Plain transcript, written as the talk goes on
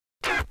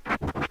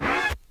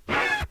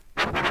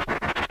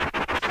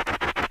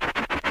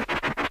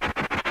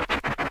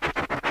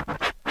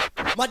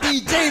My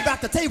DJ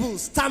rock the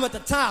tables, time at the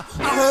time.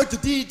 I heard the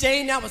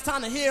DJ, now it's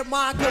time to hear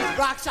mine. Cause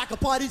rock shaka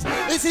parties,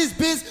 it's his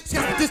biz.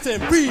 Scott the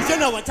distant breeze, you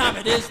know what time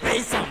it is.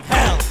 Raise some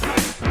hell.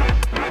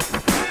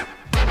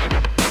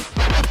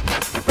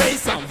 Raise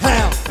some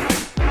hell.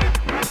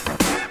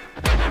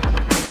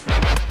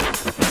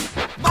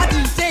 My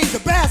DJ's a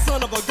bad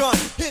son of a gun.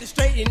 Hit it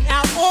straighten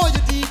out all your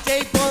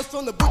DJ buzz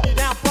from the boogie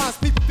down Bronx.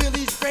 People feel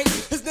he's great.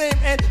 His name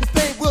and his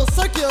fame will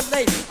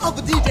circulate.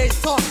 Other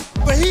DJs talk,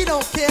 but he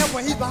don't care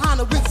when he's behind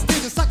the wheel.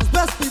 Suckers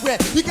best beware.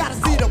 You gotta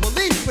see the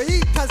belief, but he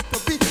cuts the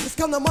beat. It's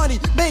come the money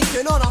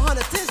making on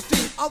 110th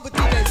Street. Other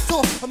DJs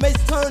talk,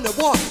 amazing turn to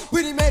walk.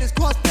 When he made his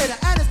crossfader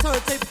and his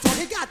turntable talk,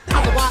 he got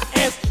thousand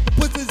YS.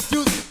 Puts his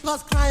juice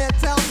plus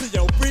clientele to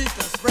your freeze.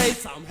 Let's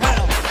raise some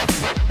hell.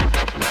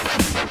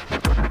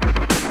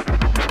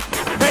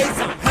 Raise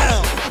some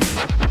hell.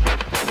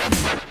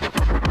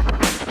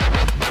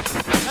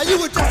 Now you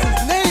adjust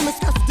his name and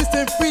scratch the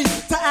distant freeze.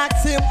 To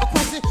ask him a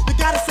question, you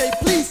gotta say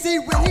please. See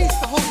when he's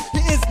the host, he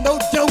is no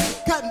joke.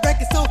 Cutting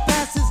records so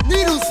fast his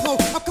needles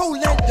smoke. I'm cold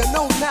letting you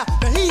know now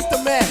that he's the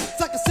man.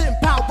 Sucker sitting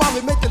power while we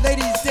make the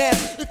ladies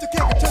dance. If you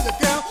can't return the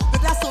girl,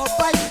 then that's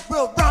alright.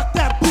 We'll rock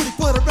that booty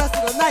for the rest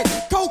of the night.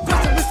 Cold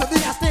crushing Mr.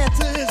 Lee, I stand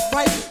to his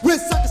right. When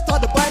suckers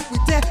start to bite, we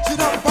dance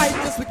shit up right.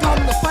 This we come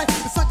to fight.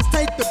 The suckers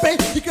take the bait.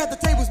 You got the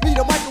tables, me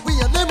the mic, and we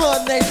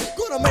eliminate.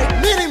 Gonna make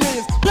many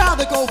millions. Now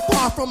they go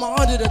far from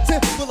 110.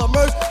 Full of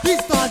merch. He's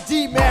star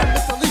G-Man,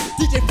 Mr. Lee.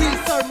 DJ B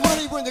serve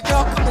money when the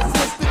girl comes and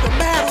says, "Stick a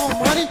man on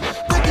money."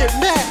 They get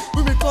mad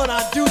when we fun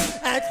our juice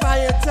and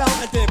clientele,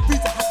 and then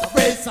Freezer has to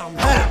raise some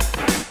hell.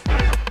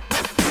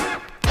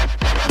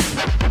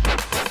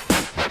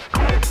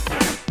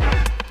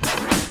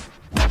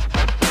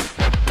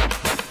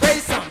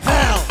 Raise some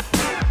hell.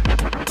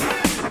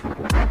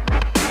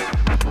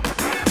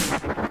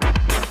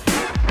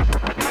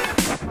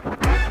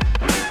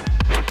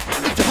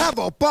 If you have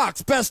a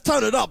box, best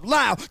turn it up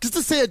loud, cause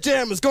this here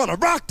jam is gonna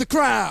rock the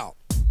crowd.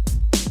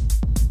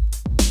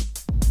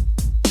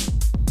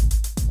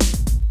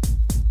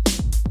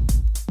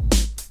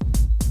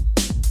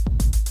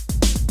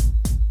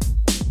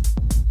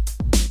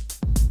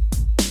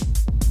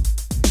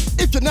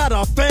 If you're not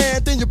a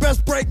fan, then you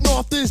best break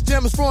north. This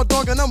jam is for a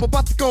dog and I'm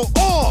about to go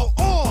all.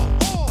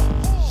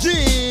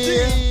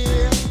 Yeah.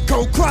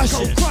 Go crush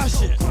it.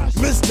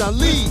 Mr.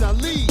 Lee's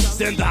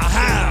in the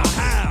house.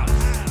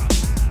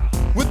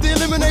 With the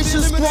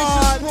Elimination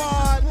Squad,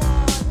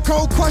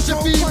 Cold Crusher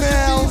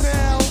females,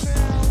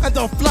 and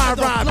the Fly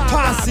Ride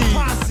Posse.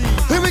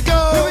 Here we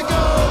go. Here we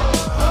go.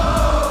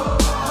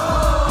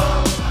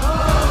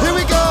 Here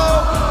we go.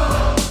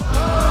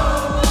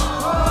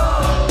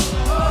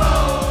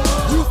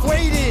 You've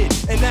waited,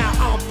 and now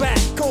I'm back.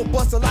 Cold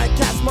buster like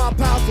cats, my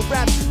pals of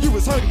rap. You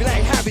was hungry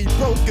like Harry,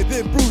 broken,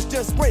 then Bruce.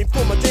 Just waiting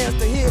for my dance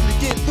to hear me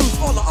get loose.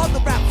 All the other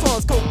rap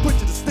songs go put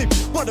you to sleep.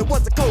 But it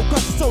was a cold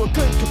crusher, so it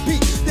couldn't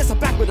compete. Yes, I'm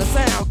back with a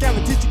sound,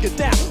 guaranteed you get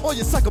down. All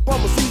you sucker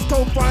bummers sees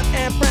cold front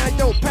and frown.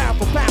 Yo, pound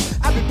for pound,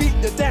 I be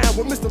beating you down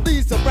when Mr.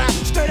 Lee's around.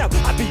 Straight up,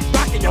 I be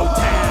rocking your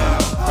town.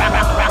 Rocking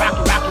your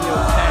town. Rocking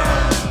your town.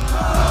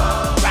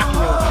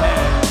 Rocking your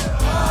town.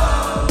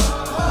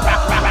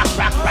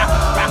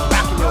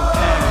 Rocking your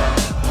town.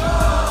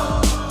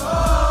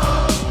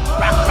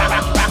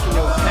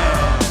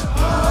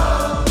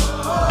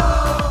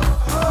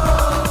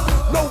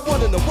 No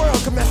one in the world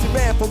can mess with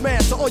man for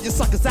man. So all you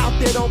suckers out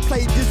there don't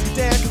play dizzy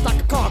dance, cause like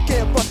a car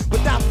can't run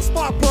without the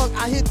spark plug.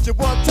 I hit you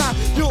one time,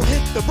 you'll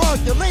hit the rug.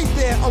 You lay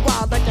there a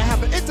while like you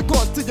have an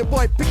intercourse till your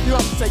boy pick you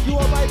up and say, "You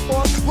alright,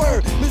 boy?"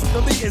 Word,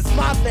 Mr. Lee is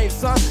my name,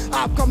 son.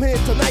 I've come here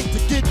tonight to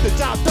get the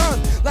job done.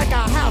 Like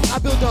our house, I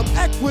build up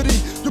equity.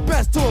 The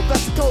best tour,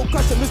 best of Cold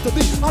Crusher, Mr.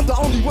 Lee. I'm the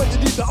only one you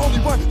need, the only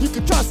one you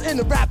can trust in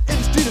the rap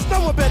industry. There's no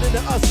one better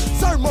than us.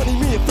 Serve money,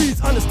 me and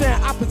Freeze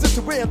understand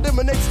opposition. We're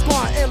Elimination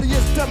Squad,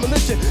 alias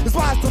demolition. It's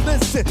wise to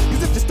listen,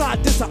 cause if you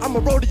start dissing, I'ma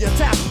roll to your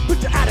tap,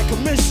 put you out of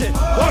commission.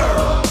 Word.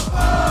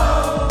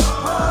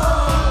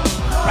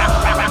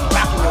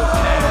 Rockin' your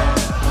town.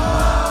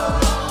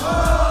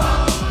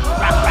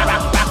 Rockin'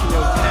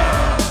 your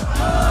town.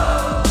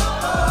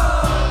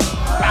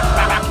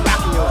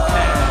 Rockin' your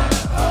town.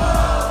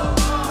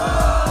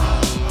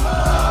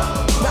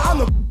 Now I'm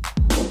the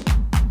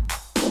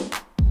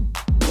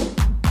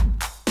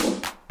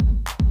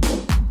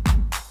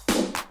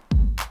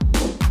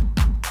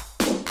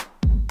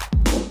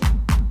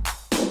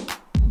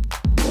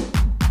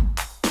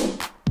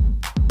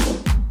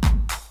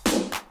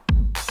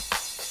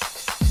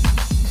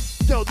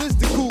Yo, this is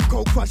the cool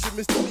Cold Crusher,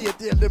 Mr. Lee at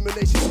the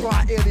Elimination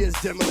Squad, alias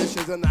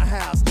Demolitions in the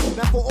house.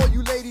 Now for all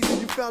you ladies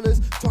and you fellas,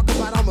 talking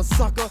about I'm a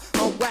sucker,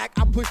 I'm whack,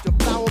 I push the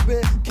flower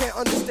bin. Can't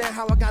understand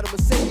how I got a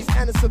Mercedes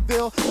and a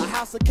Seville, a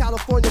house in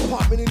California,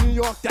 apartment in New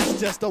York, that's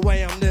just the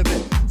way I'm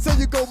living. So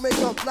you go make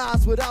up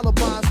lies with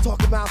alibis,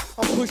 talking about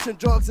I'm pushing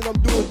drugs and I'm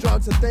doing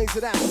drugs and things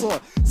of that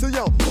sort. So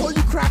yo, all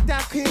you cracked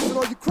out kings and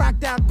all you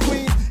cracked out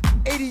queens,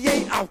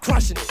 88, I'm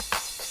crushing it.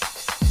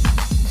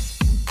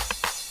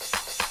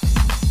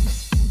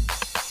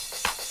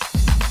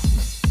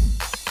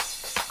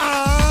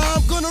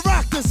 I'm gonna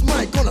rock this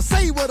mic, gonna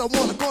say what I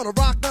wanna, gonna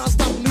rock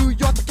non-stop New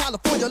York.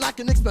 you like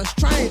an express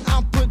train.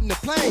 I'm putting the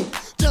plane,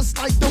 just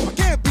like though I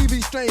can't be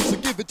restrained. So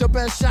give it your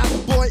best shot,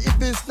 boy. If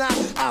it's not,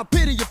 I'll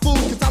pity you fool,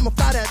 cause I'm a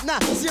fly that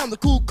night. See, I'm the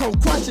cool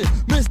cold crushing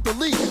Mr.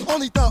 Lee.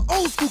 Only the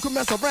old school can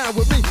mess around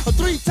with me.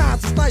 3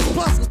 times as nice,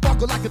 plus I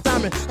sparkle like a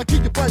diamond. I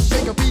keep your butt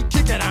shaking, beat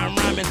kicking, I'm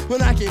rhyming.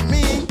 When I get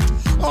mean,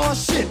 oh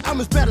shit, I'm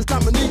as bad as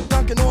Dominique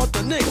Duncan or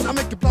the Knicks. I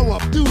make you blow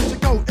up dudes, you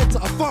go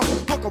into a funk,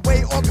 walk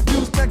away all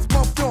confused. Next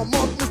month, you're a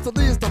monk, Mr.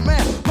 Lee is the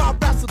man. My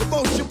raps are the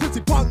most, you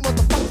pussy punk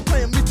motherfuckers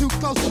playing me too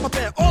close. I've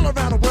been all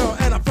around the world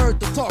and I've heard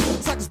the talk.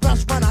 Suckers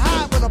splash around the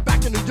high when I'm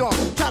back in New York.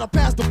 Try to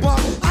pass the buck,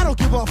 I don't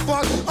give a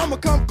fuck. I'ma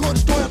come core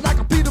destroy it like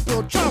a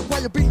Peterbilt truck.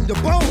 While you're beating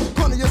your bone,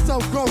 calling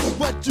yourself grown.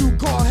 What you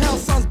call hell,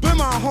 son's been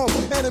my home.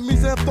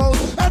 Enemies and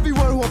foes,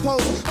 everyone who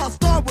oppose. I'll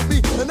start with me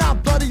and I'll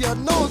bloody your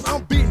nose.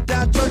 I'm beating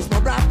down jerks, my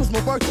rap was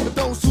my work. And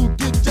those who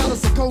get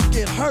jealous of coke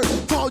get hurt.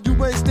 Call you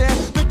ain't stand,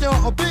 think you're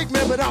a big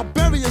man, but I'll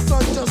bury your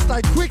son just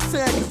like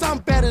quicksand. Cause I'm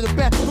better than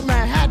bad from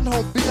Manhattan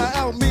home.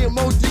 BIL, me and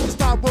Moji can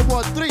start World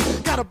War III.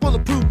 Got a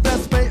bulletproof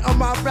vest made on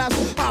my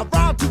raps. I'll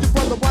rhyme to your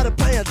brother while they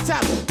playing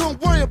tap. Don't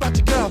worry about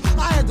your girl,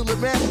 I handle it,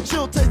 man.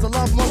 She'll taste the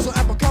love muscle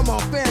and become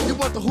our fan. You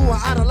wonder who I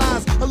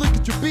idolize. I look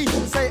at your beat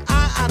and say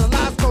I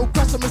idolize. Go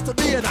crush it, Mr.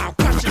 Lee, and I'll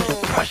crush it.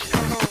 Crush it.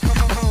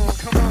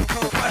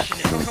 Crushing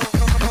it.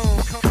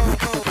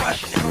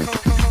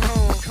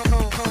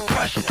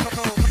 Crushing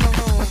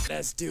it.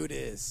 Let's do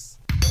this.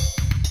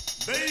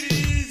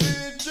 Ladies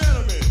and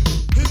gentlemen,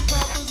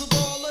 hip-hoppers of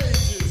all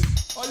ages,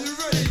 are you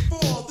ready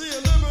for the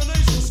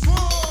Elimination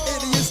Squad?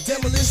 It is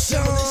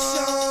demolition.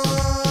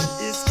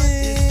 It's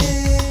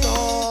in the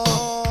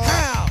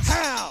house.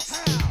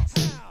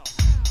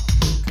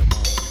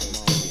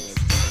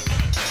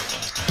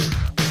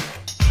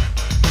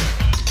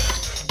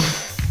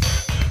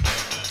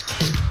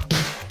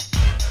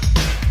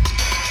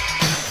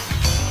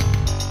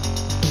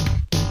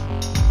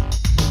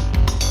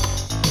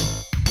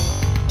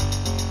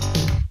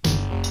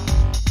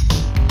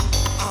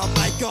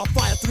 Got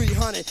fire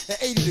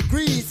 380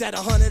 degrees at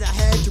 100. I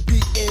had you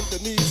beat in the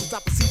knees since I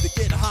proceed to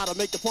get hotter,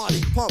 make the party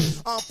pump.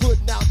 I'm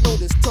putting out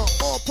notice to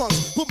all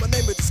punks. Put my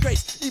name in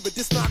disgrace, even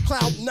this my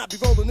cloud. Not be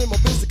rolling in my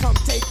business to come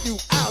take you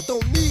out.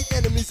 Don't need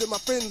enemies in my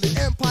friendly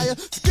empire,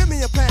 so give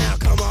me a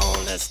pound. Come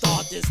on, let's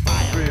start this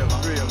fire. Real,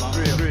 mama.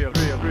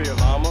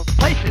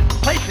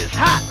 Place is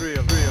hot.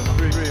 Real, mama. Place is hot. Real, mama.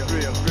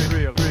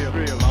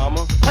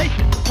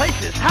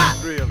 Place is hot.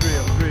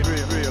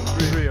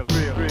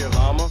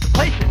 Real, mama.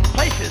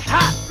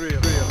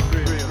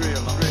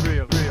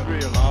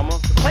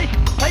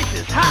 Place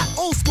is hot.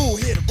 Old school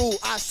hit a rule,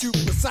 I shoot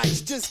precise.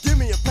 Just give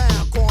me a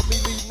pound, call me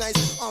lead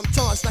nice. I'm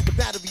charged like a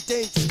battery,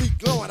 dangerously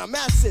glowing. I'm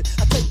acid,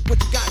 I take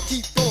what you got,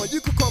 keep going. You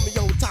can call me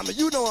old timer,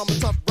 you know I'm a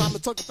tough rhymer.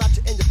 Talk about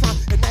you in your prime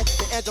and neck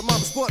and your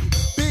mama sporting.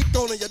 Big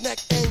bone on your neck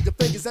and your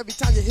fingers. Every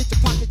time you hit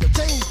your pocket, you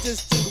change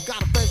this jingle.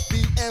 Got a fresh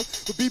BM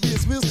with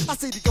BBS wheels. I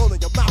see the gold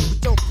in your mouth,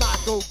 but don't fly,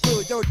 go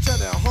good. You're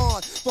trying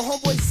hard. But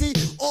homeboy, see,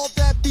 all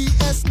that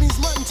BS means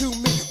nothing to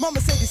me. Mama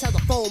Mercedes has a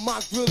phone, my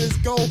grill is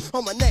gold.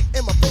 On my neck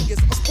and my fingers,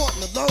 I'm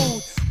sporting a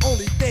load.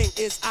 Only thing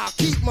is I'll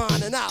keep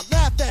mine and I'll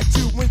laugh at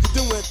you when you're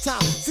doing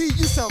time. See,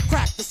 you sound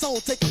cracked, the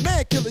soul take a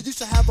man killer. You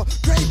should have a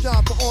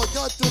graveyard for all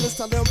you're doing is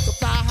tell them to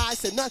fly high,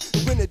 say nothing.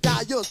 And when they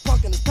die, you're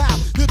punking his pal.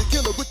 You're the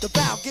killer with the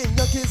valve, getting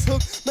young kids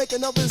hooked,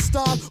 making up his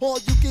star. All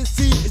you can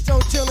see is your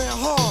chillin'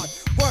 hard.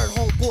 Word,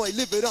 homeboy,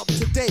 live it up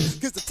today.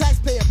 Cause the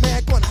taxpayer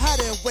man gonna have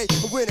their way.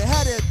 And when they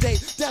had their day,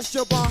 that's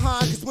your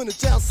behind. Cause when the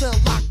jail cell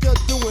locked, you're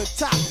doing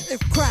time.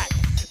 If crack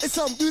it's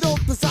something you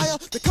don't desire,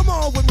 then come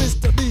on with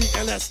Mr. Lee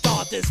and let's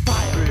start this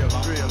fire. Real,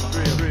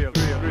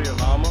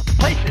 mama.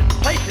 Place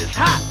is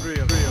hot.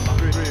 Real,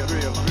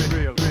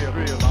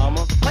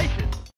 mama. Place is